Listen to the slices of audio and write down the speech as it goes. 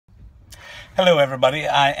Hello everybody,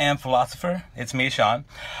 I am Philosopher. It's me, Sean.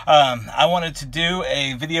 I wanted to do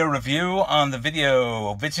a video review on the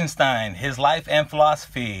video Wittgenstein, His Life and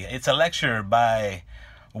Philosophy. It's a lecture by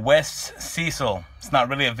Cecil. It's not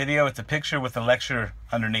really a video, it's a picture with a lecture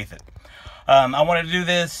underneath it. I wanted to do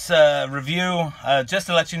this review just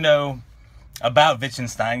to let you know about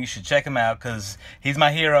Wittgenstein. You should check him out because he's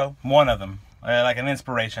my hero, one of them, like an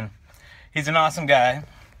inspiration. He's an awesome guy.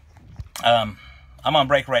 I'm on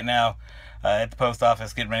break right now. At the post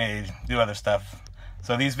office, getting ready to do other stuff.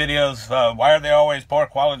 So these videos, why are they always poor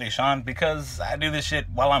quality, Sean? Because I do this shit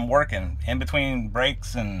while I'm working, in between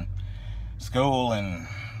breaks and school, and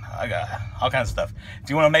I got all kinds of stuff. If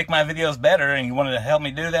you want to make my videos better and you want to help me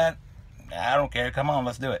do that, I don't care. Come on,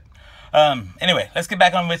 let's do it. Anyway, let's get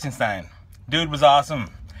back on Wittgenstein. Dude was awesome.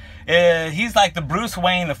 He's like the Bruce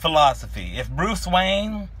Wayne of philosophy. If Bruce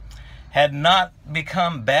Wayne had not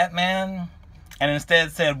become Batman and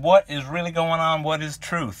instead said, what is really going on? What is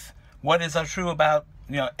truth? What is true about,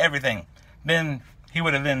 everything? Then he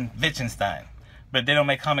would have been Wittgenstein. But they don't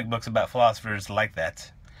make comic books about philosophers like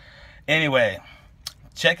that. Anyway,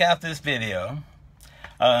 check out this video.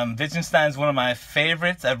 Wittgenstein's one of my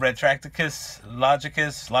favorites. I've read Tracticus,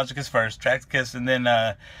 Logicus first, Tracticus, and then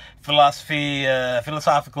Philosophy,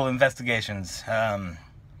 Philosophical Investigations.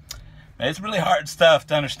 It's really hard stuff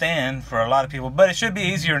to understand for a lot of people, but it should be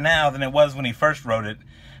easier now than it was when he first wrote it,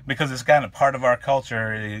 because it's kind of part of our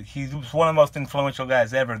culture. He was one of the most influential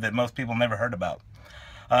guys ever that most people never heard about.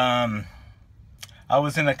 I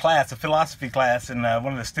was in a class, a philosophy class, and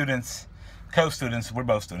one of the students, co-students, we're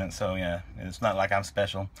both students, so yeah, it's not like I'm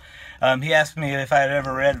special. He asked me if I had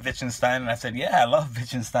ever read Wittgenstein, and I said, yeah, I love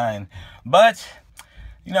Wittgenstein, but,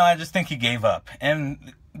 I just think he gave up.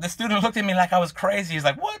 And the student looked at me like I was crazy. He's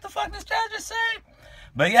like, what the fuck did this guy just say?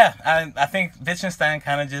 But yeah, I think Wittgenstein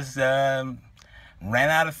kind of just ran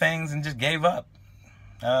out of things and just gave up.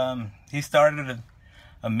 He started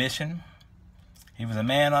a mission. He was a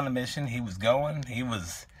man on a mission. He was going. He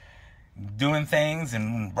was doing things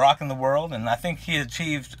and rocking the world. And I think he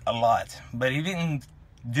achieved a lot. But he didn't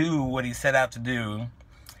do what he set out to do.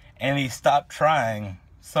 And he stopped trying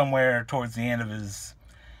somewhere towards the end of his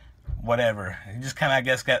whatever. He just kind of, I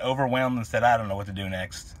guess, got overwhelmed and said, I don't know what to do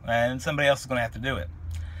next. And somebody else is going to have to do it.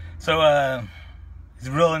 So, he's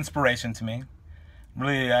a real inspiration to me.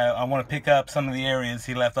 Really, I want to pick up some of the areas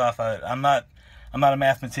he left off. I'm not a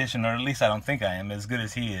mathematician, or at least I don't think I am, as good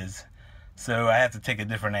as he is. So I have to take a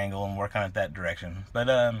different angle and work on it that direction. But,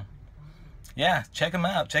 yeah, check him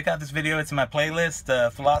out. Check out this video. It's in my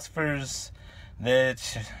playlist, Philosophers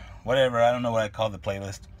that, whatever, I don't know what I call the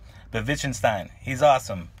playlist. But Wittgenstein, he's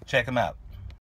awesome. Check him out.